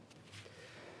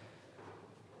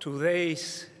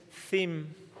Today's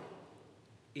theme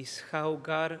is how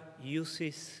God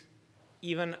uses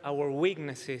even our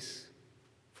weaknesses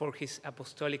for his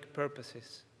apostolic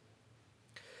purposes.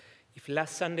 If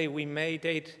last Sunday we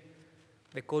meditated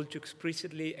the call to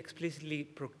explicitly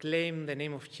proclaim the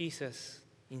name of Jesus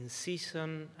in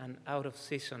season and out of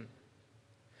season,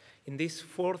 in this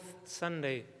fourth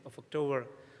Sunday of October,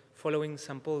 following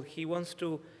St. Paul, he wants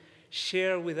to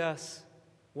share with us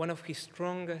one of his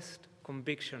strongest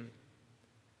convictions.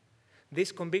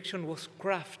 This conviction was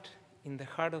crafted in the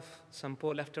heart of St.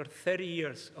 Paul after 30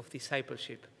 years of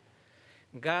discipleship.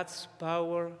 God's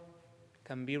power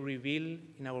can be revealed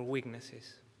in our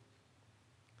weaknesses.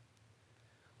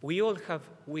 We all have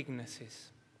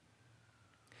weaknesses.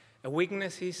 A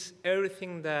weakness is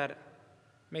everything that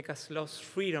makes us lose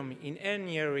freedom in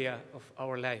any area of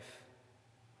our life.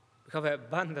 We have a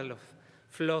bundle of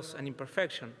flaws and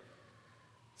imperfection.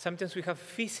 Sometimes we have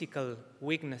physical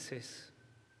weaknesses,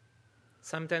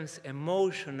 sometimes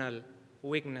emotional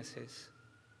weaknesses,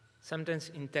 sometimes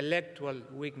intellectual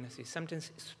weaknesses, sometimes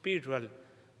spiritual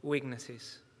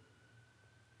weaknesses.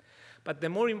 But the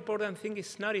more important thing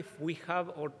is not if we have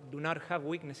or do not have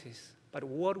weaknesses, but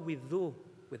what we do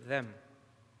with them.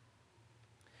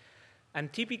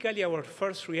 And typically our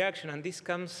first reaction, and this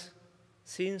comes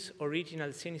since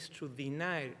original sin, is to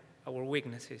deny our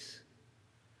weaknesses.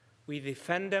 We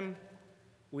defend them,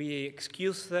 we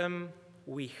excuse them,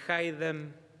 we hide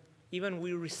them, even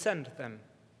we resent them.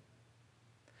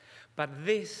 But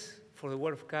this, for the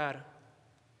Word of God,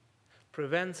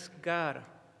 prevents God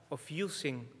of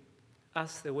using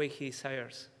us the way he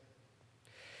desires.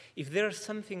 If there's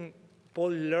something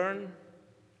Paul learned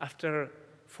after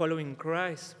following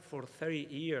Christ for 30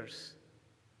 years,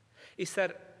 is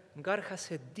that God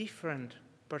has a different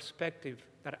perspective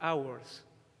than ours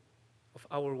of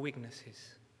our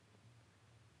weaknesses.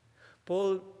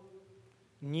 Paul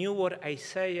knew what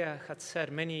Isaiah had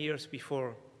said many years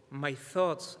before: "My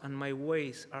thoughts and my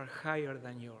ways are higher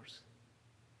than yours."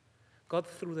 God,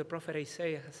 through the prophet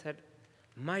Isaiah, has said,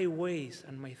 "My ways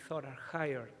and my thoughts are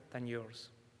higher than yours."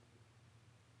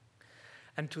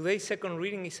 And today's second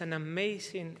reading is an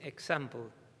amazing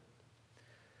example.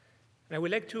 And I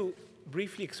would like to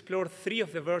briefly explore 3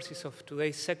 of the verses of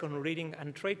today's second reading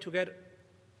and try to get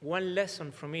one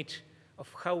lesson from each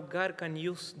of how God can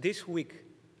use this week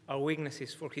our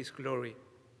weaknesses for his glory.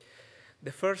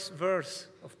 The first verse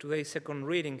of today's second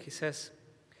reading, he says,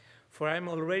 "For I am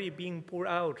already being poured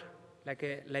out like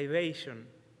a libation,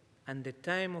 and the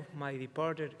time of my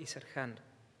departure is at hand."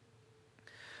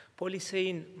 Paul is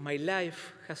saying, my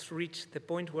life has reached the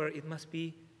point where it must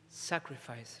be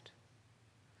sacrificed.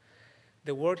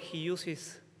 The word he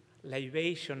uses,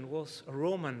 libation, was a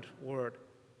Roman word.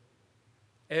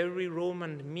 Every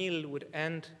Roman meal would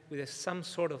end with some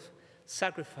sort of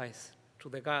sacrifice to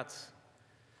the gods.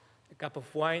 A cup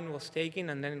of wine was taken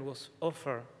and then it was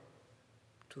offered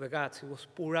to the gods. It was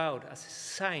poured out as a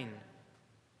sign.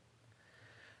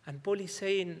 And Paul is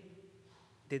saying,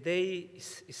 the day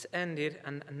is ended,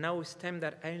 and now it's time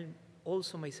that I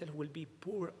also myself will be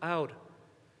poured out.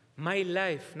 My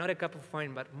life, not a cup of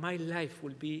wine, but my life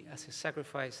will be as a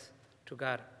sacrifice to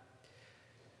God.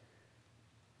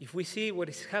 If we see what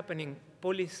is happening,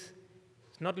 Paul is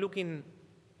not looking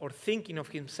or thinking of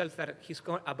himself that he's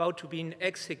about to be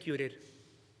executed,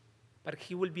 but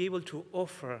he will be able to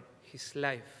offer his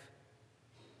life.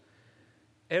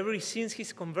 Ever since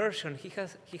his conversion, he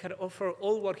had offered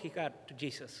all what he had to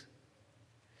Jesus.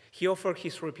 He offered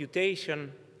his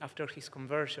reputation after his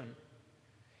conversion.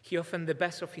 He offered the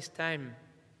best of his time.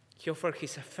 He offered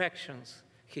his affections,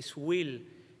 his will,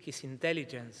 his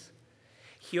intelligence.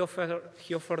 He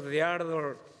offered the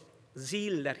ardor,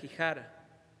 zeal that he had,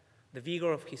 the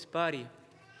vigor of his body.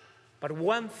 But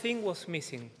one thing was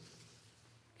missing: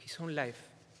 his own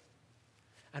life.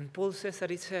 And Paul says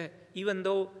that even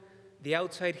though the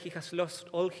outside he has lost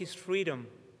all his freedom,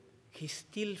 he's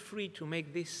still free to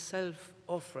make this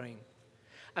self-offering.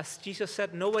 As Jesus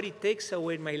said, "Nobody takes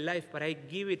away my life, but I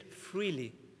give it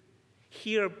freely."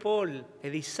 Here Paul,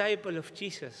 a disciple of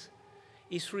Jesus,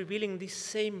 is revealing this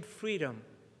same freedom.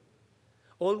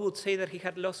 All would say that he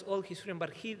had lost all his freedom,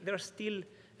 but there's still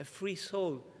a free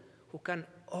soul who can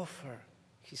offer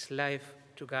his life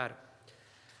to God.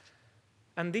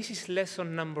 And this is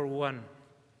lesson number 1.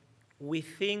 We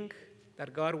think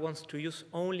that God wants to use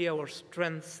only our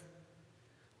strengths,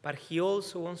 but he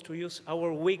also wants to use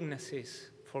our weaknesses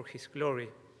for his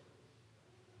glory.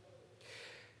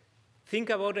 Think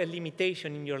about a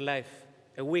limitation in your life,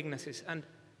 a weaknesses, and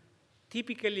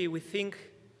typically we think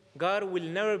God will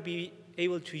never be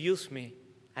able to use me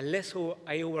unless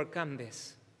I overcome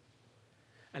this.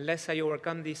 unless I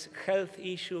overcome this health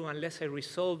issue, unless I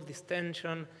resolve this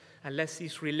tension, unless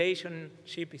this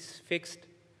relationship is fixed,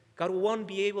 God won't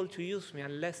be able to use me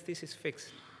unless this is fixed.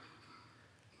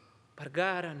 But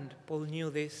God, and Paul knew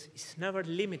this, is never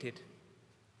limited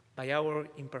by our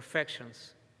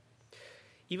imperfections.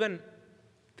 Even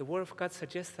the Word of God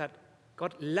suggests that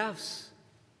God loves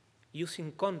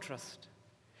using contrast.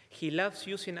 He loves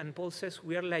using, and Paul says,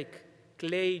 we are like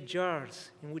clay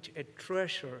jars in which a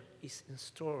treasure is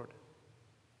stored.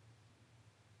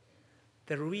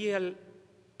 The real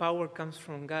power comes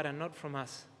from God and not from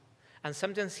us. And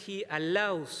sometimes He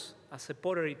allows us a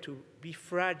pottery to be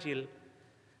fragile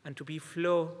and to be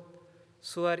flawed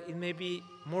so that it may be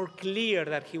more clear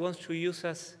that He wants to use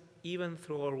us even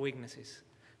through our weaknesses.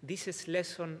 This is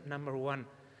lesson number 1.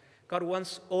 God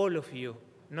wants all of you,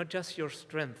 not just your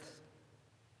strength.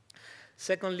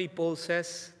 Secondly, Paul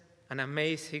says, an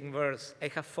amazing verse, I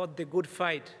have fought the good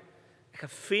fight, I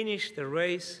have finished the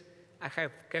race, I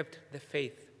have kept the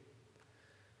faith.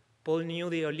 Paul knew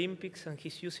the Olympics, and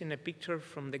he's using a picture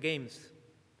from the games.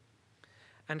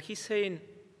 And he's saying,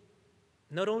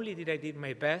 not only did I do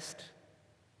my best,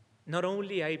 not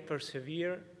only I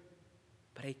persevere,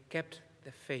 but I kept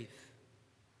the faith.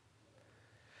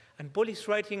 And Paul is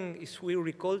writing, as we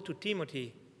recall, to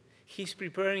Timothy. He's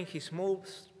preparing his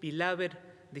most beloved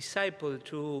disciple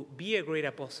to be a great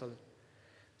apostle.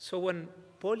 So when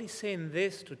Paul is saying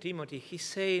this to Timothy, he's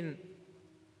saying,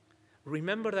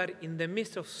 remember that in the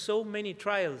midst of so many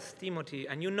trials, Timothy,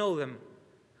 and you know them,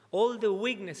 all the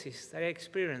weaknesses that I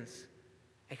experienced,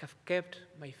 I have kept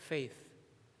my faith.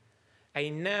 I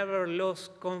never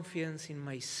lost confidence in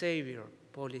my Savior,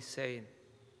 Paul is saying.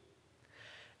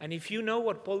 And if you know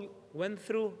what Paul went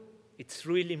through, it's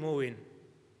really moving.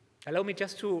 Allow me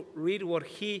just to read what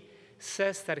he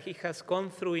says that he has gone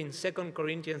through in 2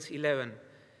 Corinthians 11.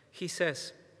 He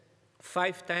says,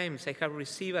 5 times I have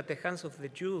received at the hands of the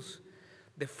Jews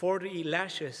the 40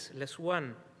 lashes less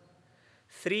one.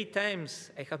 3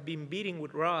 times I have been beaten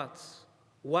with rods.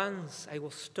 Once I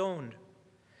was stoned.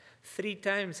 3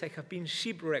 times I have been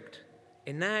shipwrecked.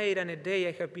 A night and a day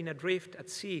I have been adrift at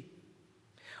sea.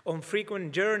 On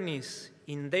frequent journeys,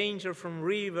 in danger from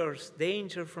rivers,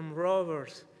 danger from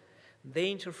robbers,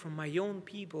 danger from my own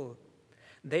people,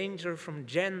 danger from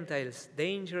Gentiles,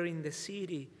 danger in the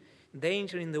city,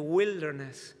 danger in the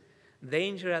wilderness,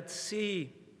 danger at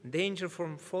sea, danger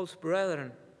from false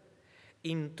brethren,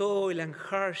 in toil and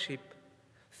hardship,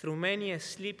 through many a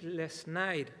sleepless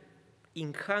night,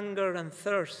 in hunger and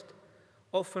thirst,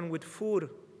 often with food,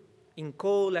 in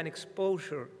cold and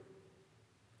exposure.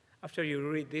 After you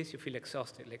read this, you feel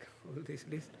exhausted, like all this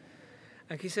list.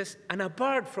 And he says, and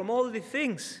apart from all the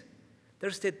things,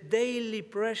 there's the daily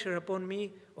pressure upon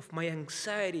me of my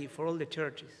anxiety for all the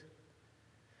churches.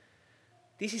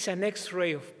 This is an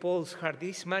X-ray of Paul's heart.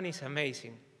 This man is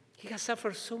amazing. He has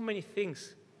suffered so many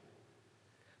things.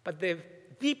 But the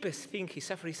deepest thing he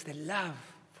suffered is the love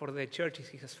for the churches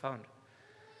he has found.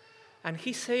 And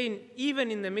he's saying,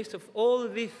 even in the midst of all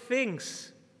these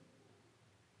things,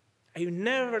 I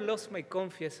never lost my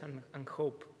confidence and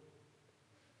hope.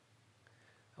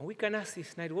 And we can ask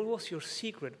this night, what was your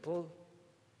secret, Paul?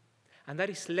 And that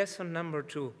is lesson number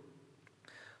 2.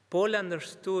 Paul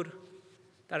understood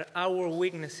that our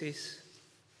weaknesses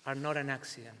are not an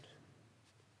accident.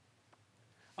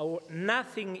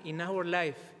 Nothing in our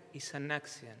life is an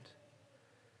accident.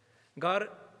 God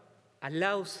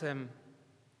allows them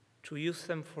to use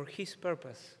them for His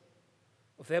purpose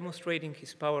of demonstrating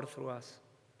His power through us.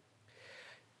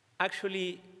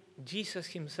 Actually, Jesus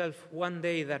Himself, one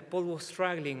day that Paul was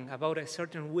struggling about a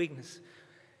certain weakness,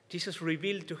 Jesus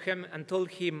revealed to him and told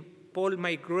him, Paul,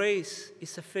 my grace is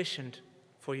sufficient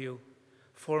for you,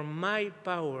 for my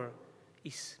power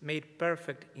is made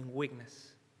perfect in weakness.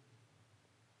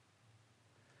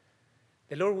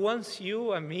 The Lord wants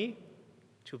you and me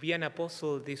to be an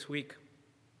apostle this week.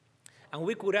 And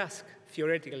we could ask,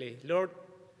 theoretically, Lord,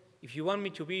 if you want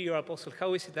me to be your apostle,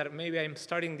 how is it that maybe I'm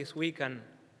starting this week and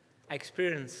I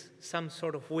experience some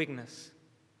sort of weakness?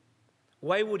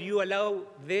 Why would you allow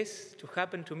this to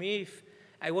happen to me if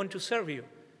I want to serve you?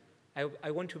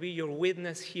 I want to be your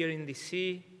witness here in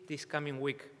DC this coming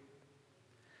week.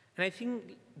 And I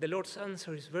think the Lord's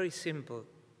answer is very simple.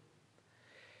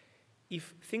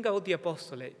 Think about the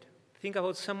apostolate. Think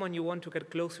about someone you want to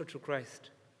get closer to Christ.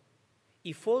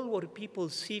 If all what people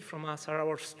see from us are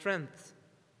our strengths,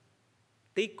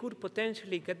 they could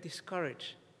potentially get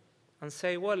discouraged and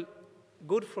say, well,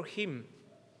 good for him.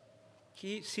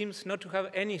 He seems not to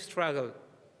have any struggle.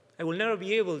 I will never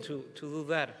be able to do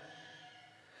that.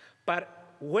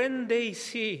 But when they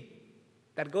see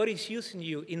that God is using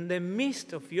you in the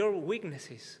midst of your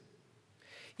weaknesses.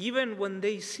 Even when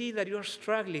they see that you're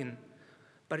struggling,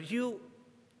 but you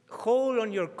hold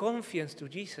on your confidence to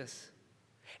Jesus,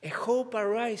 a hope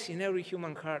arises in every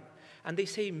human heart, and they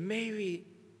say, maybe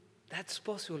that's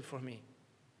possible for me.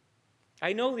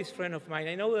 I know this friend of mine,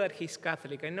 I know that he's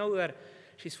Catholic, I know that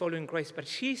she's following Christ, but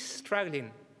she's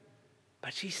struggling,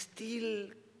 but she still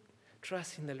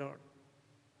trusts in the Lord.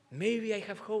 Maybe I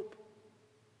have hope.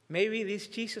 Maybe this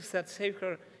Jesus that saved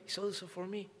her is also for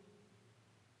me.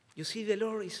 You see, the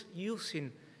Lord is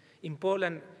using in Paul,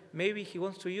 and maybe he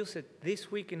wants to use it this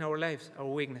week in our lives, our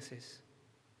weaknesses.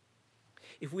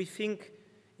 If we think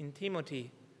in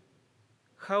Timothy,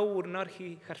 how would not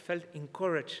he have felt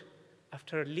encouraged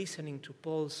after listening to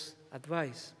Paul's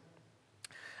advice?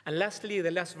 And lastly,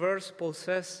 the last verse, Paul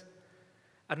says,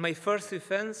 "At my first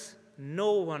defense,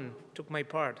 no one took my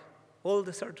part. All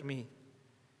deserted me.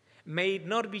 May it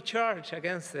not be charged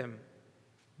against them,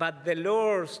 but the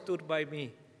Lord stood by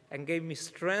me and gave me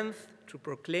strength to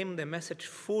proclaim the message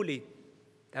fully,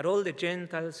 that all the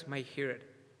Gentiles might hear it."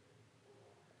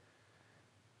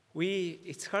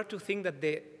 It's hard to think that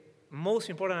the most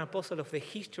important apostle of the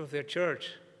history of the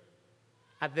church,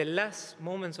 at the last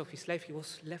moments of his life, he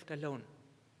was left alone.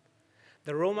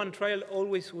 The Roman trial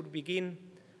always would begin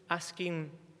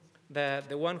asking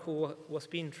the one who was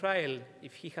being tried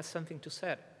if he has something to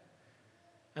say.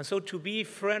 And so to be a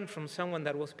friend from someone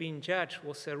that was being judged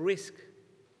was a risk.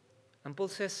 And Paul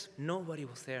says nobody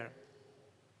was there.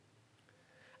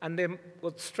 And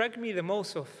what struck me the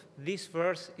most of this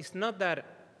verse is not that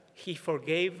he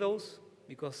forgave those,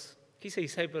 because he's a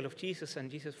disciple of Jesus and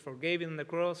Jesus forgave him on the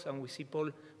cross, and we see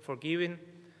Paul forgiving.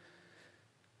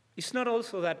 It's not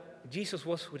also that Jesus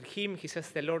was with him. He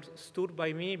says, "The Lord stood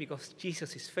by me," because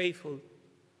Jesus is faithful.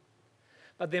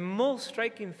 But the most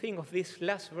striking thing of this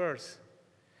last verse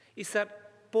is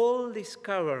that Paul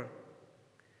discovered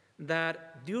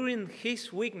that during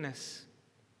his weakness,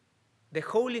 the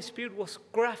Holy Spirit was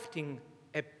crafting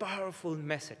a powerful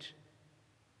message.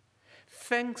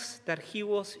 Thanks that he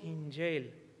was in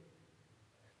jail,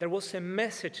 there was a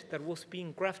message that was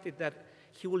being crafted that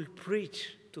he will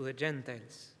preach to the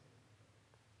Gentiles.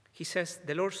 He says,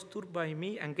 "The Lord stood by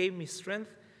me and gave me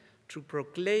strength to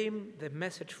proclaim the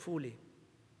message fully."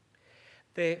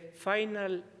 The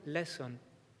final lesson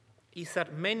is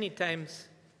that many times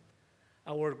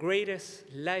our greatest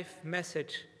life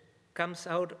message comes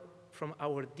out from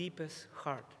our deepest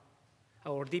heart,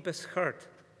 our deepest hurt,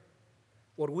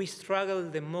 what we struggle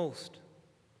the most.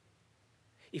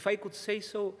 If I could say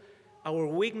so, our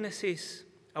weaknesses,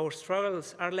 our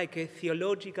struggles are like a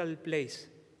theological place,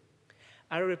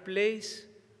 are a place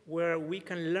where we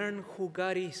can learn who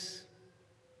God is,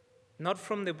 not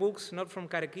from the books, not from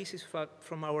catechesis, but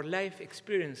from our life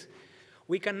experience.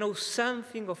 We can know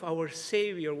something of our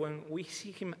Savior when we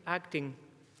see him acting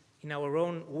in our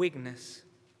own weakness.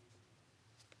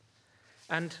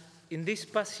 And in these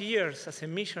past years as a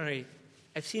missionary,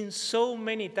 I've seen so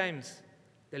many times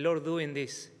the Lord doing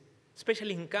this,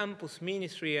 especially in campus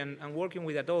ministry and working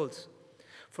with adults.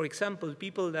 For example,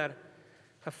 people that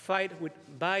have fight with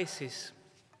vices,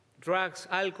 drugs,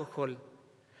 alcohol,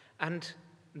 and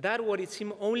that what it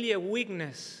seemed only a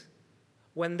weakness,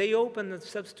 when they open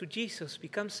themselves to Jesus,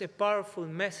 becomes a powerful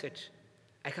message.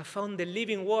 I have found the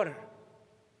living water.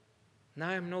 Now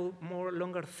I'm no more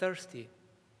longer thirsty.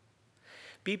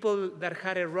 People that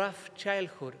had a rough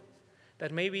childhood,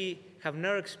 that maybe have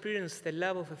never experienced the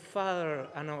love of a father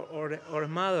or a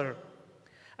mother,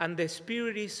 and the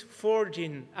Spirit is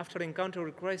forging, after encounter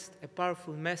with Christ, a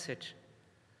powerful message.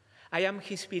 I am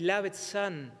his beloved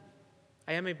son.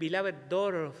 I am a beloved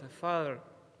daughter of the Father.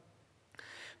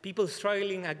 People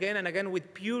struggling again and again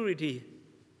with purity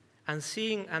and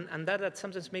seeing, and that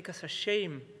sometimes makes us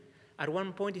ashamed, at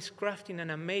one point is crafting an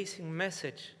amazing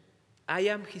message. I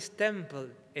am his temple,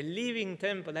 a living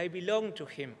temple. I belong to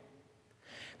him.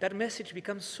 That message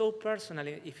becomes so personal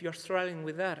if you're struggling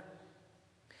with that.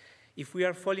 If we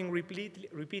are falling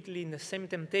repeatedly in the same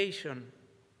temptation,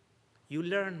 you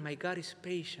learn, my God is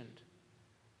patient.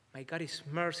 My God is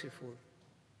merciful.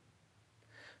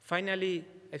 Finally,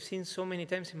 I've seen so many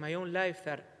times in my own life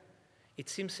that it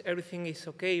seems everything is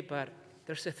okay, but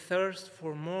there's a thirst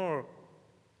for more.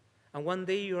 And one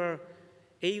day you are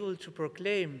able to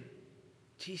proclaim,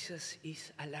 Jesus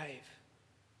is alive.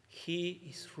 He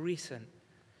is risen.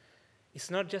 It's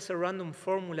not just a random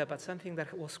formula, but something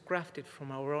that was crafted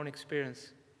from our own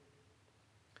experience.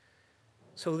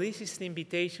 So this is the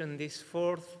invitation this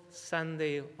fourth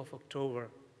Sunday of October.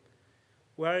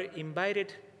 We are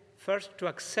invited first to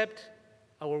accept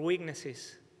our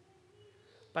weaknesses,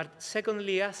 But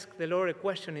secondly, ask the Lord a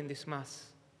question in this Mass.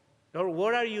 Lord,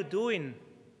 what are you doing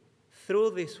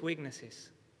through these weaknesses?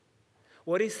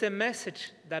 What is the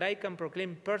message that I can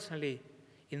proclaim personally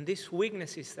in these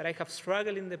weaknesses that I have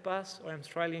struggled in the past or I'm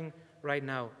struggling right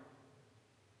now?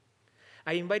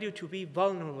 I invite you to be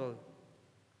vulnerable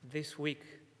this week,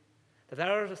 that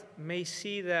others may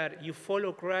see that you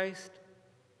follow Christ,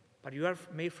 but you are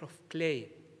made of clay,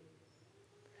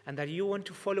 and that you want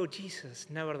to follow Jesus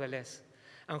nevertheless.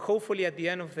 And hopefully at the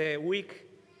end of the week,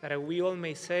 that we all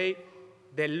may say,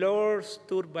 the Lord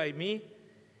stood by me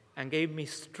and gave me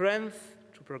strength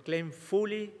to proclaim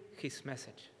fully his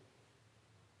message.